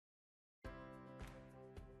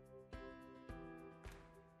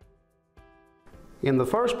In the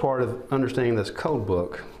first part of understanding this code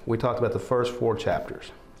book, we talked about the first 4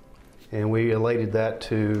 chapters. And we related that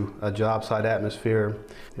to a job site atmosphere.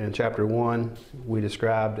 In Chapter 1, we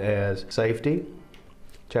described as safety.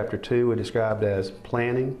 Chapter 2, we described as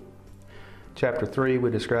planning. Chapter 3,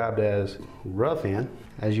 we described as rough-in,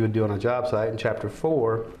 as you would do on a job site. In Chapter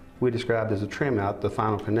 4, we described as a trim out, the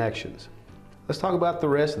final connections. Let's talk about the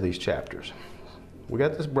rest of these chapters. We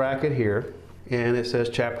got this bracket here, and it says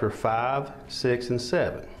Chapter 5, 6, and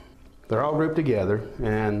 7. They're all grouped together,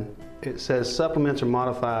 and it says supplements or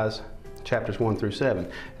modifies chapters 1 through 7.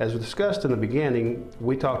 As we discussed in the beginning,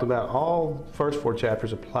 we talked about all first 4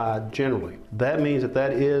 chapters applied generally. That means that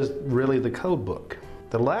that is really the code book.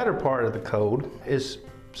 The latter part of the code is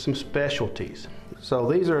some specialties. So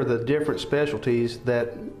these are the different specialties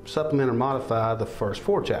that supplement or modify the first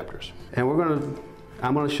 4 chapters. And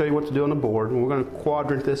I'm going to show you what to do on the board, and we're going to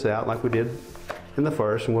quadrant this out like we did in the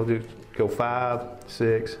first, and we'll go 5,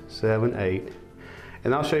 6, 7, 8.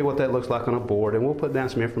 And I'll show you what that looks like on a board, and we'll put down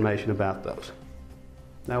some information about those.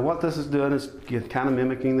 Now what this is doing is kind of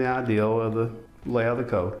mimicking the ideal of the layout of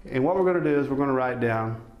the code. And what we're going to do is we're going to write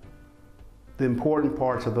down the important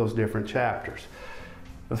parts of those different chapters.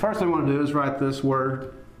 The first thing we want to do is write this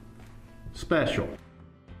word special,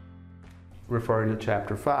 referring to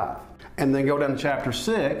Chapter 5. And then go down to Chapter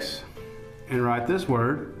 6 and write this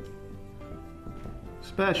word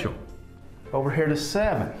special. Over here to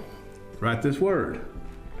 7, write this word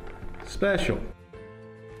special.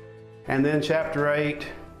 And then Chapter 8,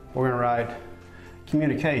 we're going to write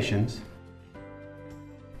communications,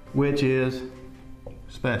 which is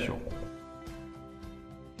special.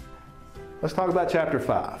 Let's talk about Chapter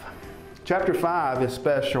 5. Chapter 5 is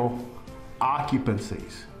special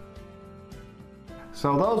occupancies.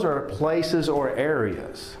 So those are places or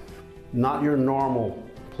areas, not your normal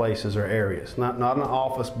places or areas. Not an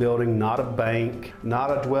office building, not a bank, not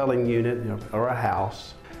a dwelling unit or a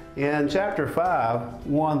house. In Chapter 5,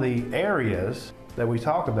 one of the areas that we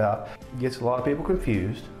talk about gets a lot of people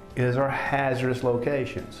confused is our hazardous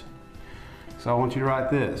locations. So I want you to write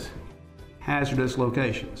this, hazardous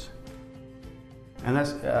locations. And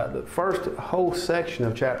that's the first whole section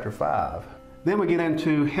of Chapter 5. Then we get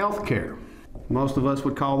into healthcare. Most of us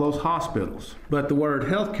would call those hospitals. But the word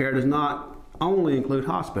healthcare does not only include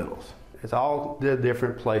hospitals. It's all the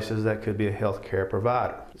different places that could be a healthcare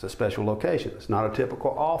provider. It's a special location. It's not a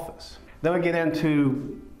typical office. Then we get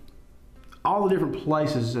into all the different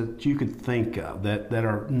places that you could think of that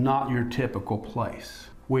are not your typical place.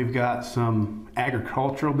 We've got some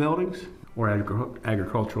agricultural buildings or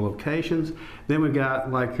agricultural locations. Then we've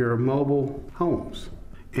got like your mobile homes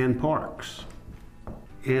and parks.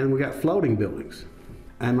 And we got floating buildings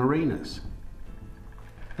and marinas.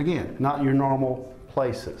 Again, not your normal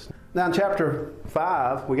places. Now in Chapter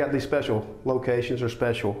 5, we got these special locations or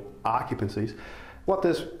special occupancies.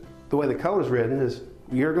 The way the code is written is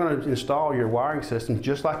you're going to install your wiring system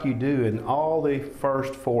just like you do in all the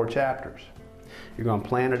first 4 chapters. You're going to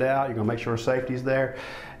plan it out, you're going to make sure safety's there,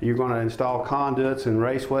 you're going to install conduits and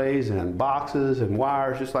raceways and boxes and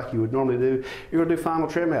wires just like you would normally do. You're going to do final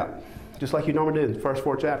trim out just like you normally do in the first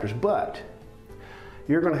 4 chapters, but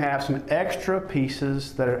you're going to have some extra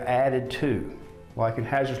pieces that are added to. Like in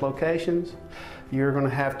hazardous locations, you're going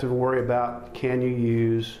to have to worry about, can you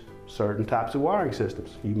use certain types of wiring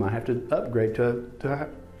systems? You might have to upgrade to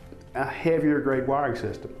a heavier grade wiring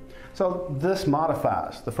system. So this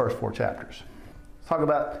modifies the first 4 chapters. Let's talk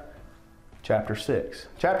about Chapter 6.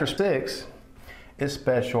 Chapter 6 is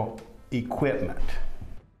special equipment.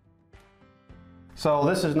 So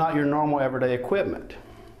this is not your normal everyday equipment.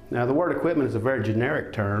 Now the word equipment is a very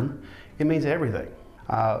generic term. It means everything.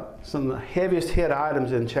 Some of the heaviest hit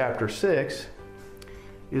items in Chapter 6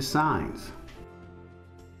 is signs.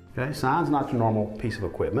 Okay, signs not your normal piece of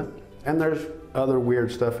equipment. And there's other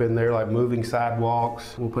weird stuff in there like moving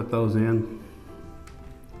sidewalks. We'll put those in,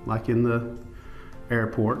 like in the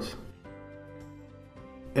airports.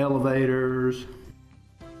 Elevators,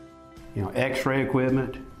 x-ray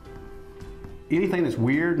equipment. Anything that's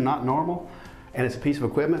weird, not normal, and it's a piece of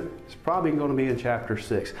equipment, it's probably going to be in Chapter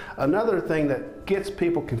 6. Another thing that gets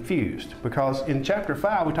people confused, because in Chapter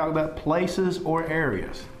 5 we talk about places or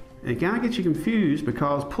areas. It kind of gets you confused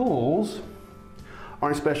because pools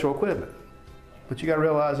aren't special equipment. But you got to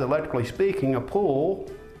realize, electrically speaking, a pool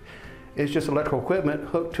is just electrical equipment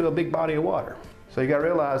hooked to a big body of water. So you got to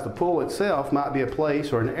realize the pool itself might be a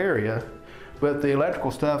place or an area, but the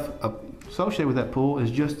electrical stuff associated with that pool is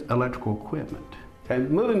just electrical equipment. Okay,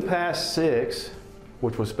 moving past 6,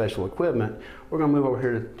 which was special equipment, we're going to move over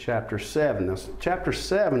here to Chapter 7. Now, Chapter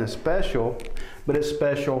 7 is special, but it's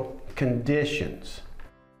special conditions.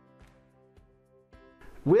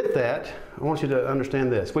 With that, I want you to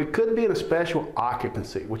understand this. We could be in a special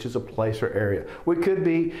occupancy, which is a place or area. We could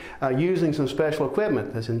be using some special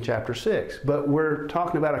equipment that's in Chapter 6, but we're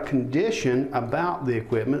talking about a condition about the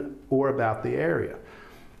equipment or about the area.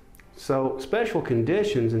 So special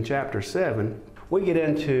conditions in Chapter 7, we get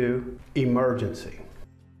into emergency.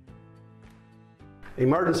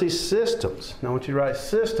 Emergency systems. Now I want you to write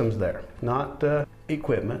systems there, not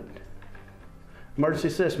equipment. Emergency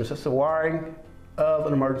systems, that's the wiring of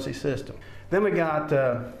an emergency system. Then we got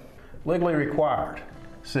legally required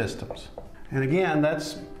systems. And again,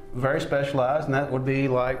 that's very specialized, and that would be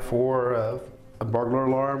like for a burglar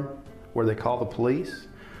alarm where they call the police,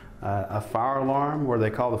 a fire alarm where they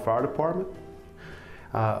call the fire department,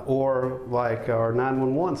 or like our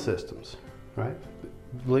 911 systems, right?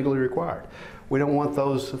 Legally required. We don't want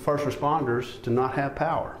those first responders to not have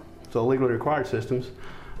power. So legally required systems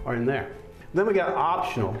are in there. Then we got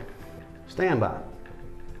optional standby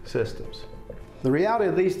systems. The reality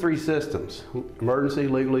of these three systems, emergency,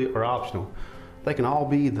 legally, or optional, they can all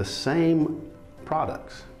be the same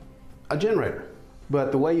products. A generator.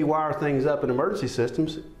 But the way you wire things up in emergency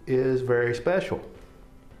systems is very special.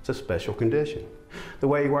 It's a special condition. The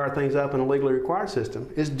way you wire things up in a legally required system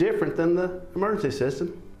is different than the emergency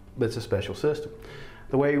system, but it's a special system.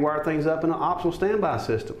 The way you wire things up in an optional standby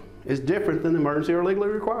system is different than the emergency or legally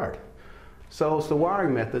required. So it's the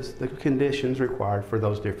wiring methods, the conditions required for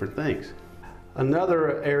those different things.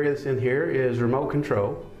 Another area that's in here is remote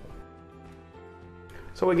control.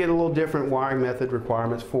 So we get a little different wiring method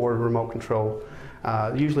requirements for remote control.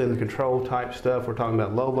 Usually in the control type stuff, we're talking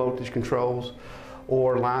about low voltage controls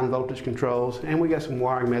or line voltage controls, and we got some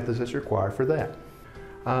wiring methods that's required for that.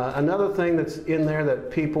 Another thing that's in there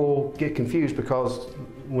that people get confused, because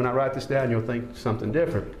when I write this down you'll think something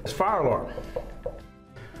different, is fire alarm.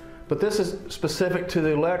 But this is specific to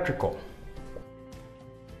the electrical.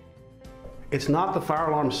 It's not the fire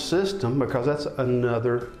alarm system, because that's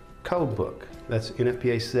another code book. That's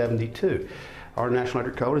NFPA 72. Our National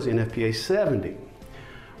Electric Code is NFPA 70.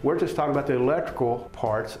 We're just talking about the electrical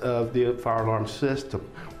parts of the fire alarm system.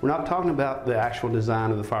 We're not talking about the actual design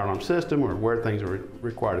of the fire alarm system or where things are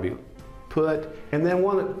required to be put. And then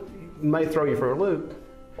one that may throw you for a loop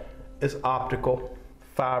is optical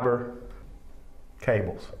fiber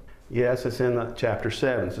cables. Yes, it's in Chapter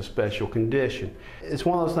 7, it's a special condition. It's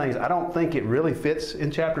one of those things, I don't think it really fits in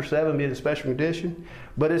Chapter 7 being a special condition,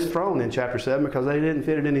 but it's thrown in Chapter 7 because they didn't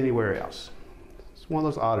fit it in anywhere else. It's one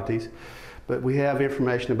of those oddities, but we have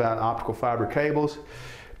information about optical fiber cables,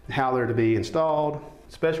 how they're to be installed,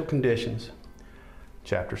 special conditions,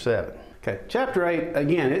 Chapter 7. Okay, Chapter 8,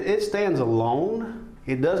 again, it stands alone.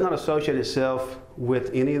 It does not associate itself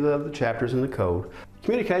with any of the other chapters in the code.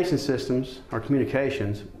 Communication systems, or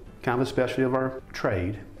communications, kind of a specialty of our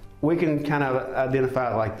trade. We can kind of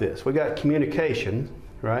identify it like this. We got communication,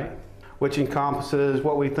 right, which encompasses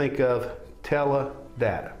what we think of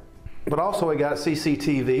tele-data. But also we got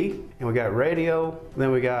CCTV, and we got radio,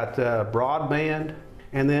 then we got broadband,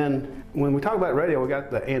 and then when we talk about radio, we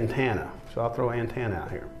got the antenna. So I'll throw antenna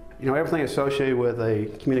out here. You know, everything associated with a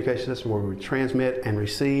communication system where we transmit and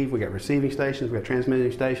receive. We got receiving stations, we got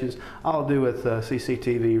transmitting stations, all to do with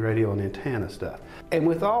CCTV, radio, and antenna stuff. And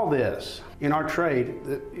with all this, in our trade,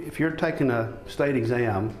 if you're taking a state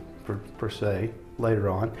exam, per se, later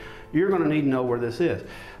on, you're going to need to know where this is.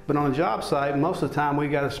 But on a job site, most of the time we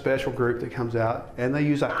got a special group that comes out and they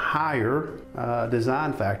use a higher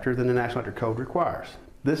design factor than the National Electric Code requires.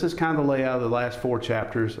 This is kind of the layout of the last 4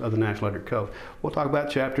 chapters of the National Electric Code. We'll talk about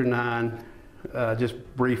Chapter 9 just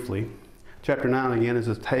briefly. Chapter 9 again is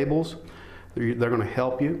the tables. They're going to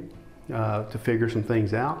help you to figure some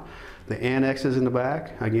things out. The annexes in the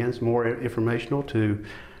back, again, it's more informational to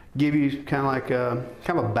give you kind of like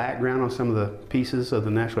kind of a background on some of the pieces of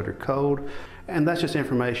the National Electric Code. And that's just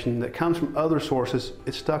information that comes from other sources.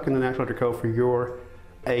 It's stuck in the National Electric Code for your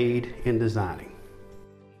aid in designing.